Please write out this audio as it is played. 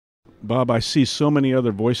Bob, I see so many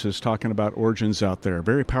other voices talking about origins out there,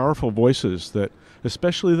 very powerful voices that,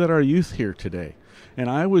 especially that our youth hear today. And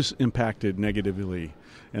I was impacted negatively,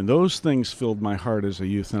 and those things filled my heart as a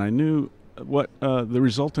youth, and I knew what the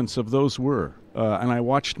resultants of those were. And I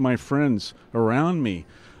watched my friends around me,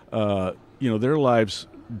 their lives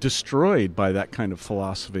destroyed by that kind of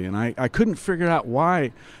philosophy. And I couldn't figure out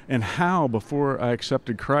why and how before I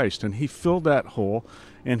accepted Christ. And he filled that hole,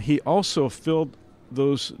 and he also filled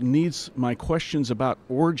those needs, my questions about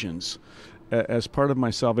origins, as part of my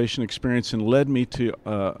salvation experience, and led me to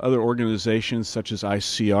other organizations such as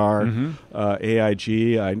ICR,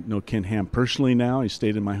 AIG. I know Ken Ham personally now. He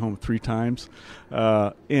stayed in my home 3 times.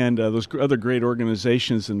 And those other great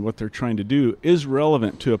organizations, and what they're trying to do is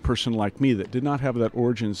relevant to a person like me that did not have that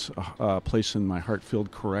origins place in my heart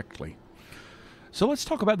filled correctly. So let's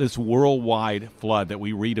talk about this worldwide flood that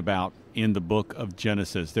we read about in the book of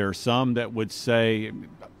Genesis. There are some that would say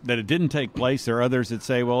that it didn't take place. There are others that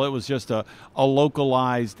say, well, it was just a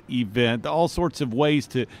localized event, all sorts of ways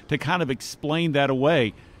to kind of explain that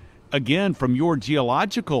away. Again, from your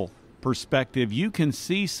geological perspective, you can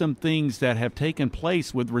see some things that have taken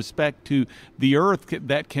place with respect to the earth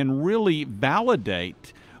that can really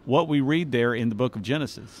validate what we read there in the book of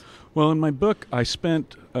Genesis. Well, in my book, I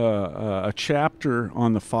spent a chapter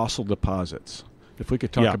on the fossil deposits. If we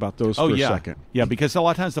could talk about those for a second. Yeah, because a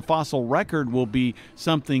lot of times the fossil record will be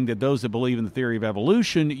something that those that believe in the theory of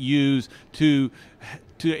evolution use to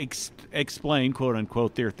explain, quote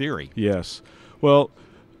unquote, their theory. Yes. Well,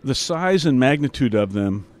 the size and magnitude of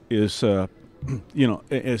them is,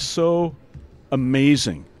 is so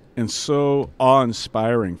amazing and so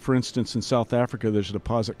awe-inspiring. For instance, in South Africa, there's a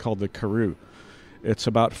deposit called the Karoo. It's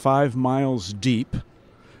about 5 miles deep,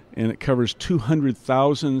 and it covers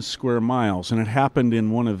 200,000 square miles, and it happened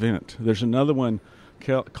in one event. There's another one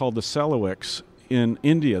called the Selawix in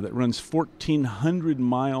India that runs 1,400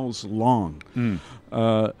 miles long.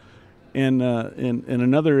 And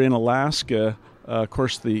another in Alaska. Of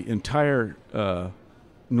course, the entire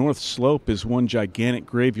North Slope is one gigantic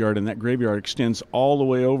graveyard, and that graveyard extends all the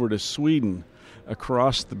way over to Sweden,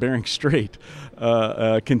 across the Bering Strait,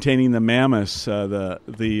 containing the mammoths,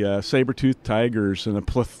 the saber-toothed tigers, and a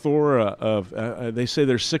plethora of, they say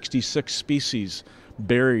there's 66 species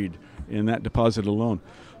buried in that deposit alone.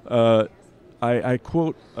 I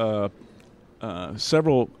quote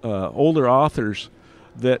several older authors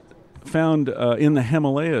that found in the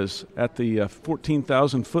Himalayas at the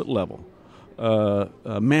 14,000 foot level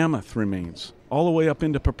mammoth remains, all the way up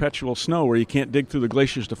into perpetual snow where you can't dig through the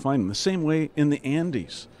glaciers to find them. The same way in the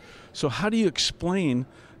Andes. So how do you explain,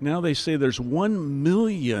 now they say there's 1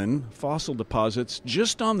 million fossil deposits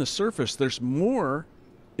just on the surface. There's more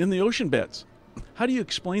in the ocean beds. How do you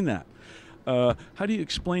explain that? How do you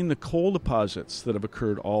explain the coal deposits that have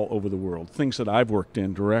occurred all over the world, things that I've worked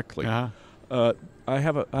in directly? I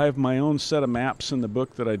have my own set of maps in the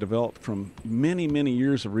book that I developed from many, many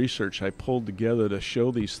years of research I pulled together to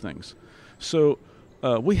show these things. So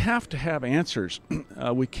we have to have answers.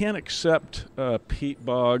 We can't accept peat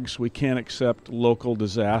bogs. We can't accept local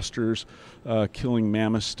disasters, killing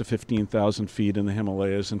mammoths to 15,000 feet in the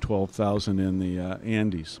Himalayas and 12,000 in the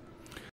Andes.